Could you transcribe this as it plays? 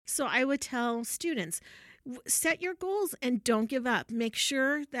So I would tell students, set your goals and don't give up. Make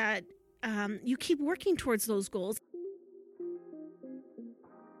sure that you keep working towards those goals.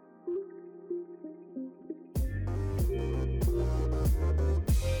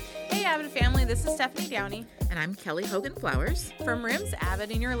 Hey AVID family, this is Stephanie Downey. And I'm Kelly Hogan-Flowers. From RIMS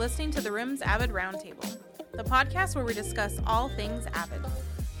AVID, and you're listening to the RIMS AVID Roundtable, the podcast where we discuss all things AVID.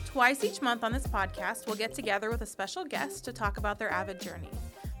 Twice each month on this podcast, we'll get together with a special guest to talk about their AVID journey.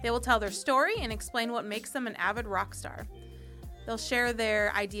 They will tell their story and explain what makes them an AVID rock star. They'll share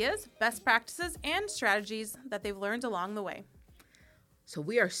their ideas, best practices, and strategies that they've learned along the way. So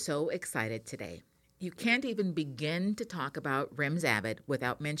we are so excited today. You can't even begin to talk about RIMS AVID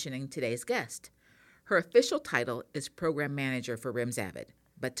without mentioning today's guest. Her official title is Program Manager for RIMS AVID,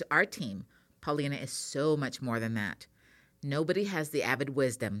 but to our team, Paolina is so much more than that. Nobody has the AVID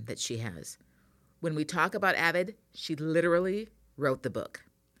wisdom that she has. When we talk about AVID, she literally wrote the book.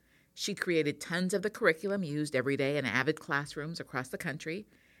 She created tons of the curriculum used every day in AVID classrooms across the country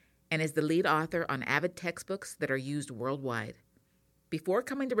and is the lead author on AVID textbooks that are used worldwide. Before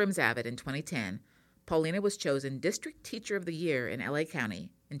coming to RIMS AVID in 2010, Paolina was chosen District Teacher of the Year in LA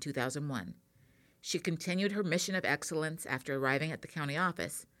County in 2001. She continued her mission of excellence after arriving at the county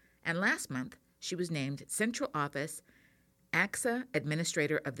office, and last month she was named Central Office AXA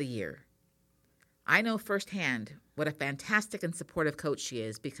Administrator of the Year. I know firsthand what a fantastic and supportive coach she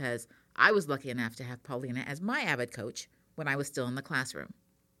is because I was lucky enough to have Paolina as my AVID coach when I was still in the classroom.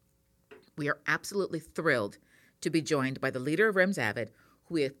 We are absolutely thrilled to be joined by the leader of RIMS AVID,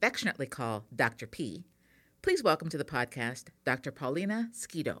 who we affectionately call Dr. P. Please welcome to the podcast, Dr. Paolina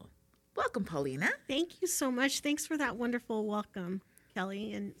Schiro. Welcome, Paolina. Thank you so much. Thanks for that wonderful welcome,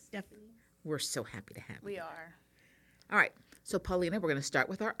 Kelly and Stephanie. We're so happy to have you. We are. All right. So, Paolina, we're going to start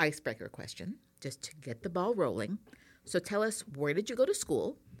with our icebreaker question, just to get the ball rolling. So tell us, where did you go to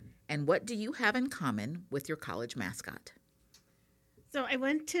school, and what do you have in common with your college mascot? So I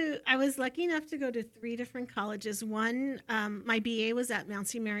was lucky enough to go to 3 different colleges. One, my BA was at Mount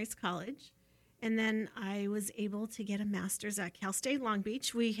St. Mary's College, and then I was able to get a master's at Cal State Long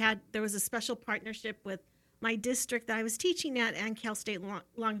Beach. There was a special partnership with my district that I was teaching at and Cal State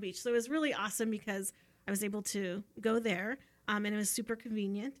Long Beach. So it was really awesome because I was able to go there, and it was super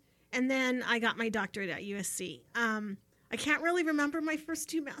convenient. And then I got my doctorate at USC. I can't really remember my first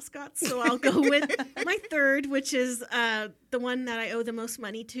 2 mascots, so I'll go with my third, which is the one that I owe the most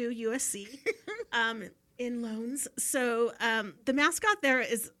money to, USC, in loans. So the mascot there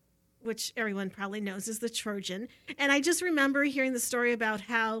is, which everyone probably knows, is the Trojan. And I just remember hearing the story about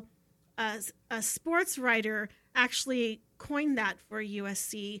how a sports writer actually coined that for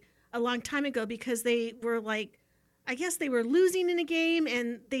USC a long time ago because they were I guess they were losing in a game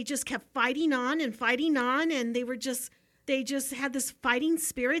and they just kept fighting on, and they just had this fighting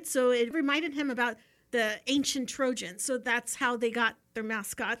spirit. So it reminded him about the ancient Trojans. So that's how they got their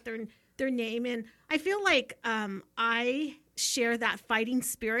mascot, their name. And I feel like I share that fighting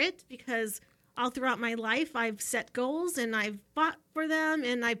spirit because all throughout my life I've set goals and I've fought for them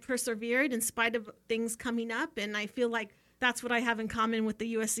and I've persevered in spite of things coming up. And I feel like that's what I have in common with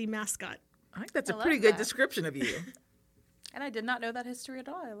the USC mascot. I think that's a pretty good description of you. And I did not know that history at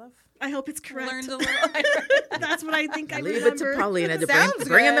all. I hope it's correct. Learned a little. That's what I think I Leave remember. it to Paolina to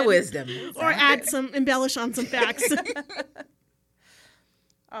bring in the wisdom. Or embellish on some facts.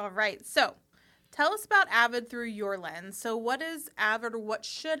 All right. So tell us about AVID through your lens. So what is AVID, or what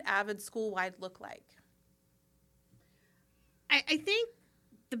should AVID school-wide look like? I think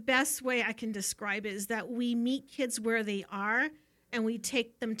the best way I can describe it is that we meet kids where they are and we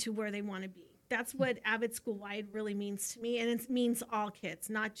take them to where they want to be. That's what AVID school-wide really means to me, and it means all kids,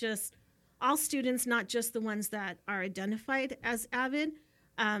 not just all students, not just the ones that are identified as AVID.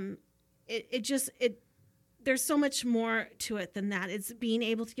 There's so much more to it than that. It's being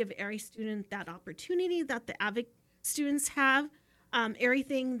able to give every student that opportunity that the AVID students have,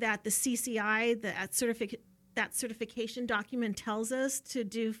 everything that the CCI, that certification document tells us to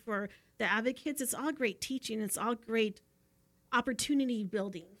do for the AVID kids. It's all great teaching. It's all great opportunity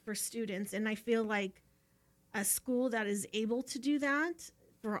building for students. And I feel like a school that is able to do that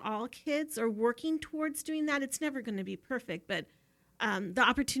for all kids or working towards doing that, it's never going to be perfect, but the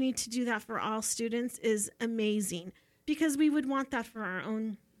opportunity to do that for all students is amazing because we would want that for our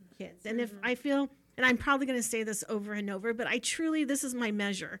own kids. And if I feel, and I'm probably going to say this over and over, but this is my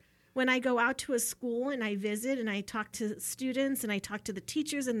measure. When I go out to a school and I visit and I talk to students and I talk to the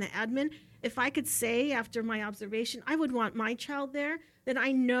teachers and the admin, if I could say after my observation, I would want my child there, then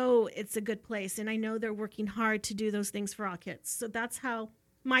I know it's a good place and I know they're working hard to do those things for all kids. So that's how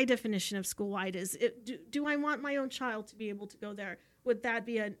my definition of school-wide is. Do I want my own child to be able to go there? would that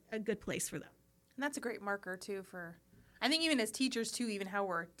be a good place for them? And that's a great marker too for, I think even as teachers too, even how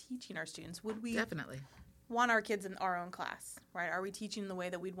we're teaching our students, would we Definitely want our kids in our own class, right? Are we teaching the way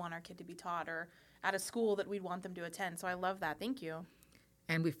that we'd want our kid to be taught, or at a school that we'd want them to attend? So I love that. Thank you.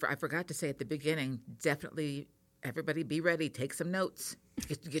 And I forgot to say at the beginning, definitely everybody be ready. Take some notes.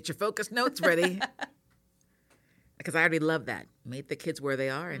 Get your focus notes ready. Because I already love that. Meet the kids where they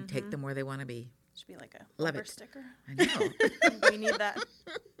are and take them where they want to be. Should be like a Love bumper it. sticker. I know. We need that.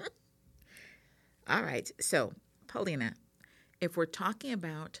 All right. So, Paolina, if we're talking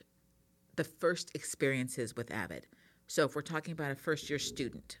about the first experiences with AVID, so if we're talking about a first-year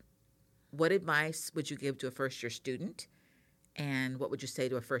student, what advice would you give to a first-year student? And what would you say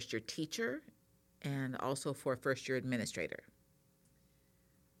to a first-year teacher and also for a first-year administrator?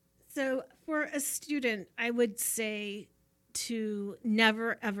 So for a student, I would say to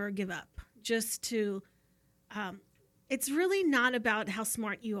never, ever give up. Just to, it's really not about how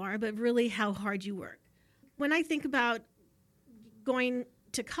smart you are, but really how hard you work. When I think about going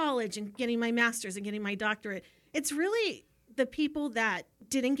to college and getting my master's and getting my doctorate, it's really the people that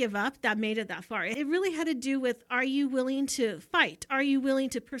didn't give up that made it that far. It really had to do with, are you willing to fight? Are you willing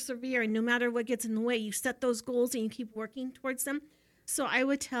to persevere? And no matter what gets in the way, you set those goals and you keep working towards them. So I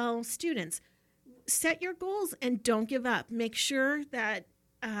would tell students, set your goals and don't give up. Make sure that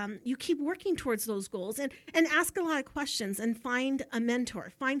you keep working towards those goals and ask a lot of questions and find a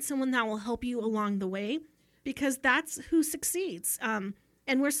mentor. Find someone that will help you along the way, because that's who succeeds.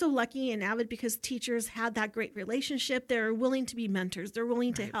 And we're so lucky in AVID because teachers had that great relationship. They're willing to be mentors. They're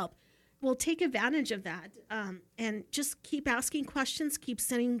willing to help. We'll take advantage of that and just keep asking questions, keep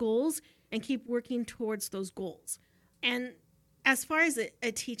setting goals, and keep working towards those goals. And as far as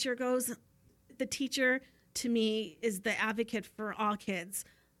a teacher goes, the teacher to me is the advocate for all kids.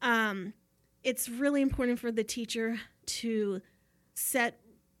 It's really important for the teacher to set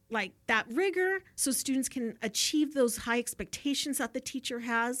like that rigor so students can achieve those high expectations that the teacher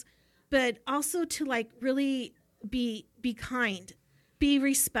has, but also to like really be kind, be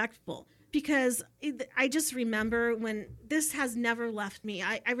respectful. Because I just remember when this has never left me.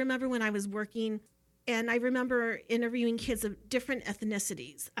 I remember when I was working, and I remember interviewing kids of different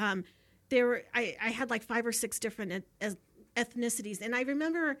ethnicities. I had like 5 or 6 different ethnicities, and I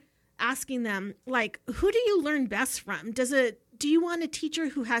remember asking them, like, who do you learn best from? Do you want a teacher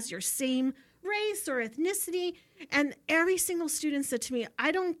who has your same race or ethnicity? And every single student said to me,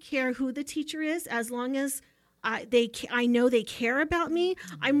 I don't care who the teacher is, as long as I know they care about me.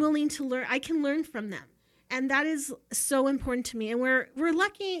 I'm willing to learn. I can learn from them. And that is so important to me. And we're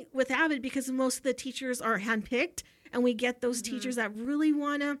lucky with AVID because most of the teachers are handpicked, and we get those teachers that really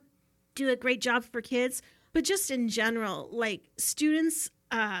want to do a great job for kids. But just in general, like students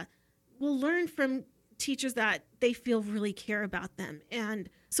will learn from teachers that they feel really care about them. And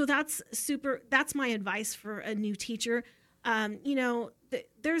so that's my advice for a new teacher.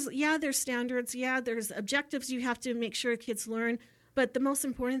 There's standards. There's objectives you have to make sure kids learn. But the most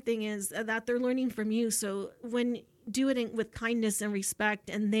important thing is that they're learning from you. So when do it with kindness and respect,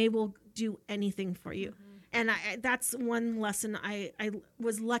 and they will do anything for you. And that's one lesson I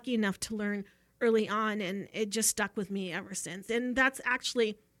was lucky enough to learn early on, and it just stuck with me ever since. And that's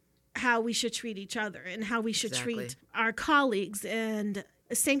actually how we should treat each other and how we should treat our colleagues. And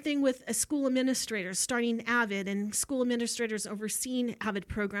same thing with a school administrators starting AVID and school administrators overseeing AVID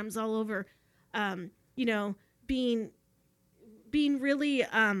programs all over, being really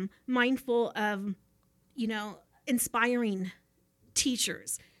mindful of, inspiring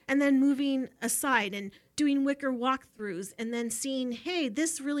teachers, and then moving aside and doing wicker walkthroughs, and then seeing, hey,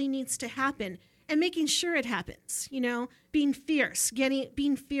 this really needs to happen, and making sure it happens, being fierce,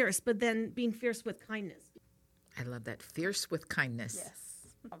 but then being fierce with kindness. I love that. Fierce with kindness. Yes.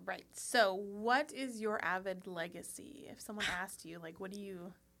 All right. So what is your AVID legacy? If someone asked you, like, what's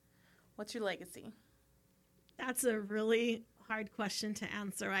your legacy? That's a really hard question to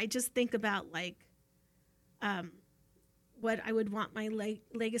answer. I just think about what I would want my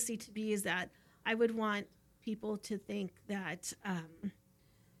legacy to be is that I would want people to think that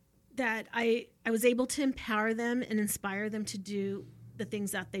that I was able to empower them and inspire them to do the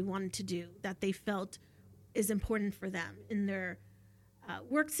things that they wanted to do, that they felt is important for them in their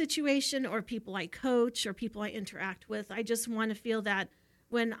work situation or people I coach or people I interact with. I just want to feel that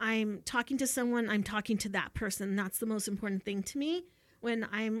when I'm talking to someone, I'm talking to that person. That's the most important thing to me. When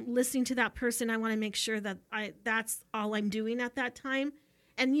I'm listening to that person, I want to make sure that that's all I'm doing at that time.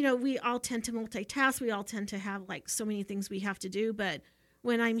 And, we all tend to multitask. We all tend to have so many things we have to do. But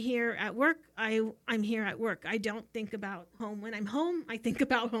when I'm here at work, I'm here at work. I don't think about home. When I'm home, I think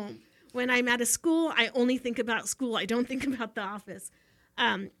about home. When I'm at a school, I only think about school. I don't think about the office.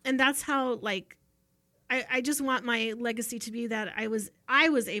 And that's how, like, I just want my legacy to be that I was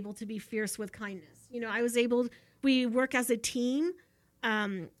able to be fierce with kindness. You know, we work as a team,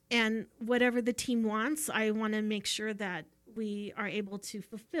 and whatever the team wants, I want to make sure that we are able to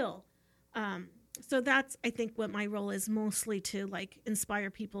fulfill. So that's, I think, what my role is, mostly to, like, inspire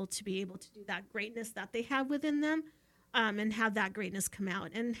people to be able to do that greatness that they have within them, and have that greatness come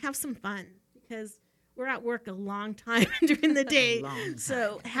out and have some fun, because we're at work a long time during the day.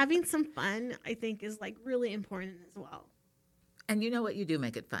 So having some fun, I think, is, like, really important as well. And you know what? You do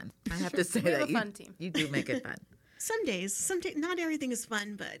make it fun. I have to say that. A fun team. You do make it fun. Some days, not everything is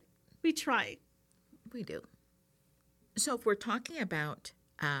fun, but we try. We do. So if we're talking about,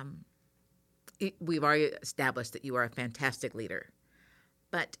 we've already established that you are a fantastic leader.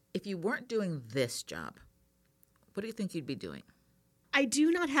 But if you weren't doing this job, what do you think you'd be doing? I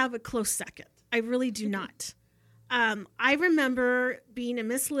do not have a close second. I really do not. I remember being in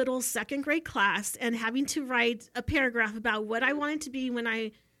Miss Little's second grade class and having to write a paragraph about what I wanted to be when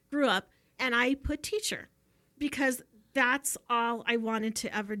I grew up, and I put teacher because that's all I wanted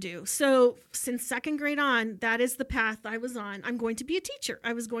to ever do. So since second grade on, that is the path I was on. I'm going to be a teacher.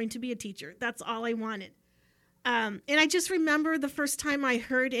 I was going to be a teacher. That's all I wanted. And I just remember the first time I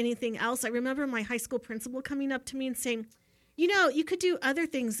heard anything else, I remember my high school principal coming up to me and saying, you know, you could do other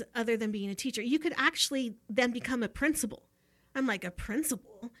things other than being a teacher. You could actually then become a principal. I'm like, a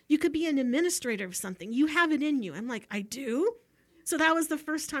principal? You could be an administrator of something. You have it in you. I'm like, I do? So that was the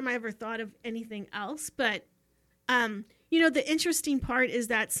first time I ever thought of anything else. But, you know, the interesting part is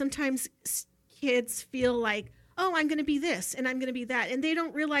that sometimes kids feel like, oh, I'm going to be this and I'm going to be that. And they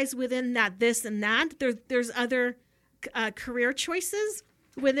don't realize within that this and that, there's other career choices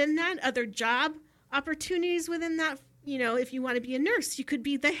within that, other job opportunities within that. You know, if you want to be a nurse, you could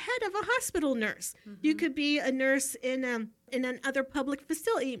be the head of a hospital nurse. Mm-hmm. You could be a nurse in an other public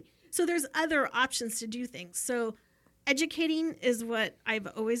facility. So there's other options to do things. So educating is what I've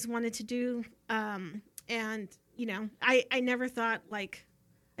always wanted to do. And, you know, I never thought, like,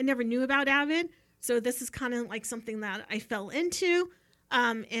 I never knew about AVID. So this is kind of like something that I fell into.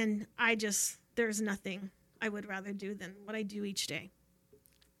 And there's nothing I would rather do than what I do each day.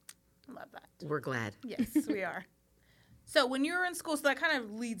 I love that. We're glad. Yes, we are. So when you were in school, so that kind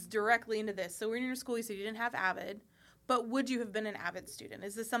of leads directly into this. So when you were in school, you said you didn't have AVID, but would you have been an AVID student?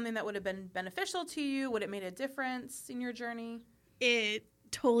 Is this something that would have been beneficial to you? Would it made a difference in your journey? It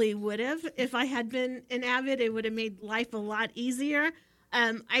totally would have. If I had been an AVID, it would have made life a lot easier.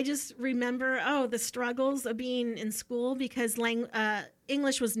 I just remember, the struggles of being in school because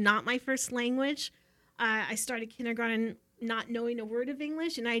English was not my first language. I started kindergarten not knowing a word of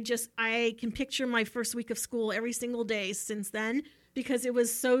English, and I can picture my first week of school every single day since then because it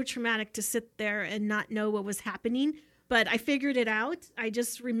was so traumatic to sit there and not know what was happening. But I figured it out. I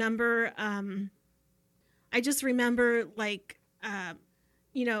just remember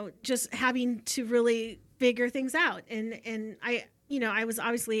just having to really figure things out, and I was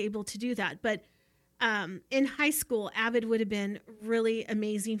obviously able to do that. But in high school, AVID would have been really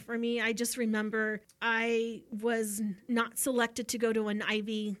amazing for me. I just remember I was not selected to go to an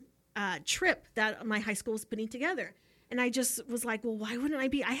Ivy trip that my high school was putting together. And I just was like, well, why wouldn't I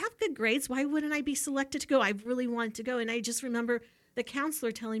be? I have good grades. Why wouldn't I be selected to go? I really wanted to go. And I just remember the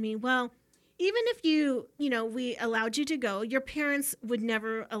counselor telling me, well, even if we allowed you to go, your parents would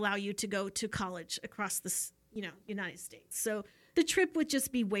never allow you to go to college across the, United States. So the trip would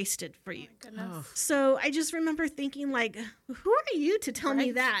just be wasted for you. Oh, my goodness. Oh. So I just remember thinking, like, who are you to tell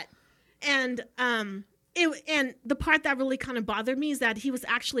me that? And and the part that really kind of bothered me is that he was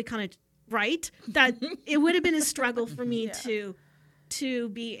actually kind of right, that it would have been a struggle for me to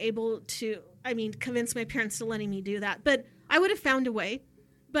be able to, convince my parents to letting me do that. But I would have found a way.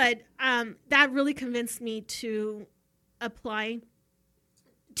 But that really convinced me to apply,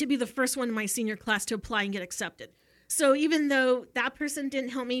 to be the first one in my senior class to apply and get accepted. So even though that person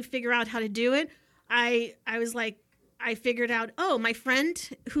didn't help me figure out how to do it, I was like, I figured out, my friend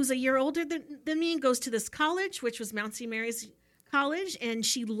who's a year older than me goes to this college, which was Mount St. Mary's College, and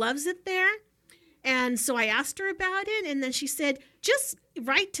she loves it there. And so I asked her about it, and then she said, just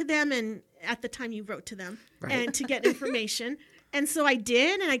write to them, and at the time you wrote to them, and to get information. And so I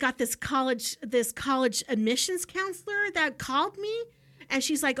did, and I got this college admissions counselor that called me, and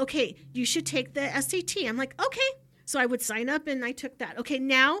she's like, okay, you should take the SAT. I'm like, okay. So I would sign up, and I took that. Okay,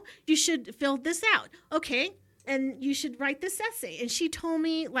 now you should fill this out. Okay, and you should write this essay. And she told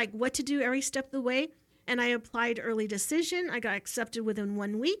me, like, what to do every step of the way, and I applied early decision. I got accepted within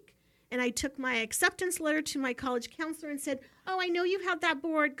 1 week, And I took my acceptance letter to my college counselor and said, oh, I know you have that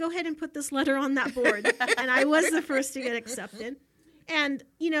board. Go ahead and put this letter on that board. And I was the first to get accepted. And,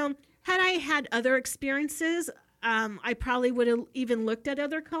 had I had other experiences, I probably would have even looked at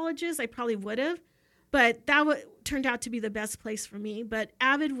other colleges. I probably would have. But that turned out to be the best place for me. But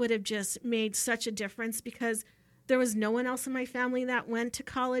AVID would have just made such a difference because there was no one else in my family that went to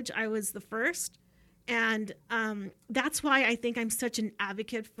college. I was the first. And that's why I think I'm such an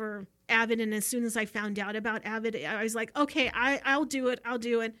advocate for AVID. And as soon as I found out about AVID, I was like, okay, I'll do it. I'll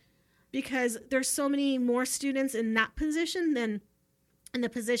do it. Because there's so many more students in that position than in the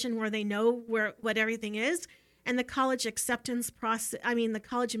position where they know what everything is. And the college acceptance process, the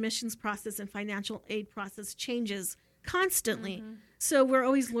college admissions process and financial aid process changes constantly. Mm-hmm. So we're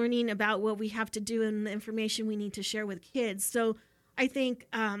always learning about what we have to do and the information we need to share with kids. So I think,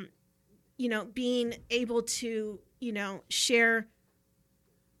 being able to, share,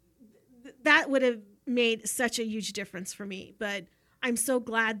 that would have made such a huge difference for me. But I'm so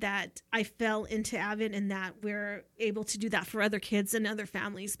glad that I fell into AVID and that we're able to do that for other kids and other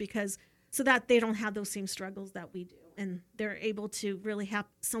families so that they don't have those same struggles that we do. And they're able to really have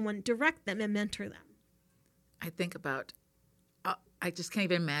someone direct them and mentor them. I think about, I just can't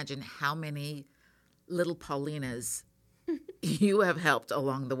even imagine how many little Paulinas you have helped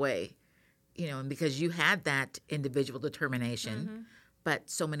along the way, and because you had that individual determination, mm-hmm. but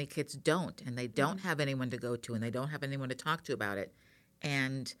so many kids don't, and they don't mm-hmm. have anyone to go to, and they don't have anyone to talk to about it.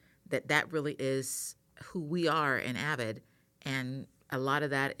 And that really is who we are in AVID, and a lot of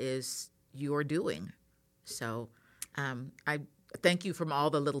that is your doing. So I thank you from all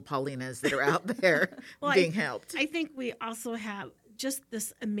the little Paulinas that are out there being helped. I think we also have just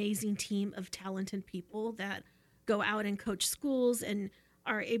this amazing team of talented people that go out and coach schools and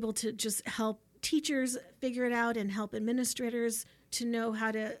are able to just help teachers figure it out and help administrators to know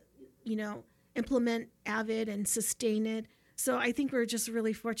how to, implement AVID and sustain it. So I think we're just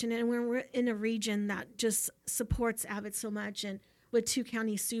really fortunate, and we're in a region that just supports AVID so much, and with 2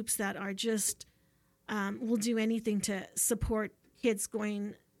 county soups that are just will do anything to support kids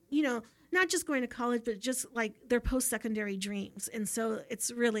going, not just going to college, but just like their post-secondary dreams. And so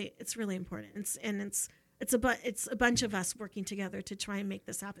it's really important. It's a bunch of us working together to try and make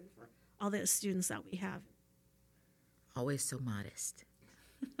this happen for all the students that we have. Always so modest.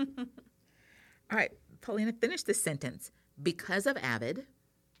 All right, Paolina, finish this sentence. Because of AVID,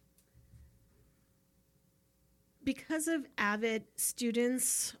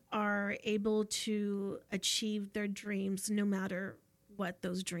 students are able to achieve their dreams no matter what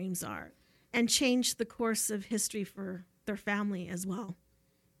those dreams are, and change the course of history for their family as well.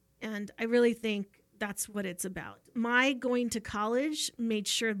 And I really think that's what it's about. My going to college made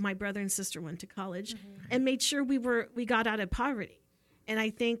sure my brother and sister went to college, mm-hmm. and made sure we got out of poverty. And I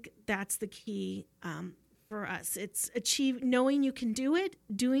think that's the key for us. It's knowing you can do it,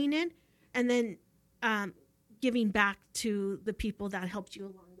 doing it, and then giving back to the people that helped you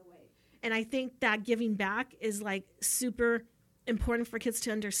along the way. And I think that giving back is like super important for kids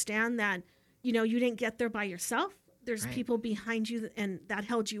to understand that, you didn't get there by yourself. There's right. people behind you and that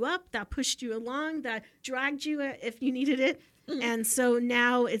held you up, that pushed you along, that dragged you if you needed it. Mm-hmm. And so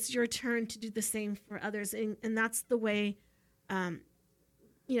now it's your turn to do the same for others. And that's the way,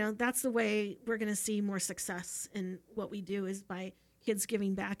 that's the way we're going to see more success in what we do, is by kids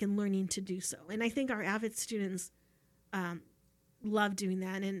giving back and learning to do so. And I think our AVID students love doing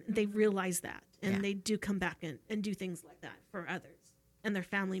that, and they realize that, and they do come back and do things like that for others and their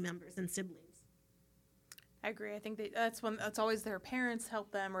family members and siblings. I agree. I think that's always their parents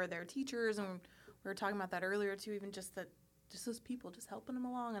help them, or their teachers, and we were talking about that earlier too. Even just those people just helping them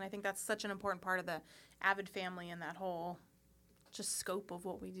along, and I think that's such an important part of the AVID family and that whole just scope of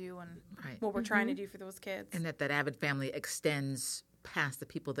what we do and right. what we're mm-hmm. trying to do for those kids. And that AVID family extends past the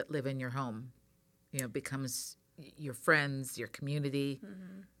people that live in your home, becomes your friends, your community,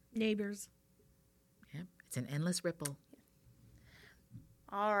 mm-hmm. neighbors. Yeah, it's an endless ripple.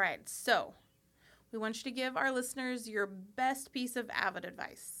 All right, so we want you to give our listeners your best piece of AVID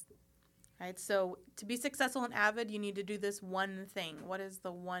advice. All right, so to be successful in AVID, you need to do this one thing. What is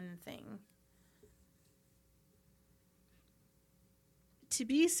the one thing? To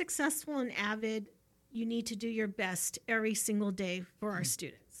be successful in AVID, you need to do your best every single day for our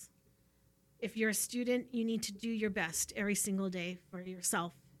students. If you're a student, you need to do your best every single day for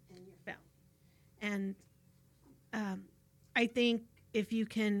yourself and your family. And I think if you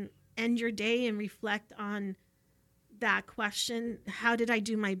can end your day and reflect on that question, how did I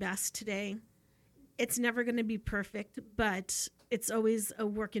do my best today? It's never going to be perfect, but it's always a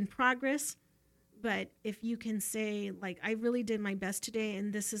work in progress. But if you can say, like, I really did my best today,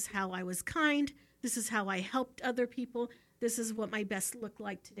 and this is how I was kind, this is how I helped other people, this is what my best looked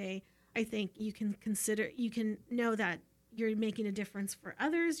like today, I think you can know that you're making a difference for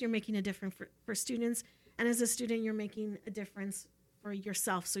others, you're making a difference for students, and as a student, you're making a difference for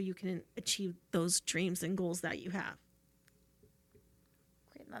yourself so you can achieve those dreams and goals that you have.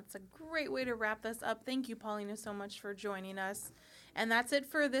 Great. That's a great way to wrap this up. Thank you, Paolina, so much for joining us. And that's it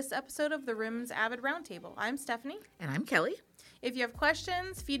for this episode of the RIMS AVID Roundtable. I'm Stephanie. And I'm Kelly. If you have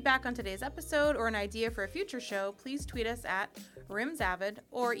questions, feedback on today's episode, or an idea for a future show, please tweet us at RIMSAVID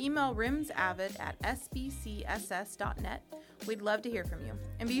or email rimsavid@sbcss.net. We'd love to hear from you.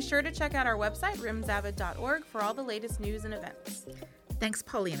 And be sure to check out our website, rimsavid.org, for all the latest news and events. Thanks,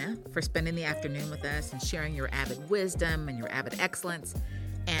 Paolina, for spending the afternoon with us and sharing your AVID wisdom and your AVID excellence,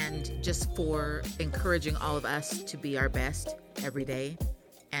 and just for encouraging all of us to be our best every day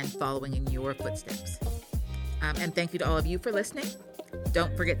and following in your footsteps. And thank you to all of you for listening.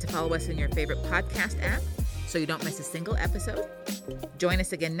 Don't forget to follow us in your favorite podcast app so you don't miss a single episode. Join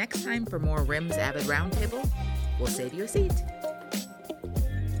us again next time for more RIMS AVID Roundtable. We'll save you a seat.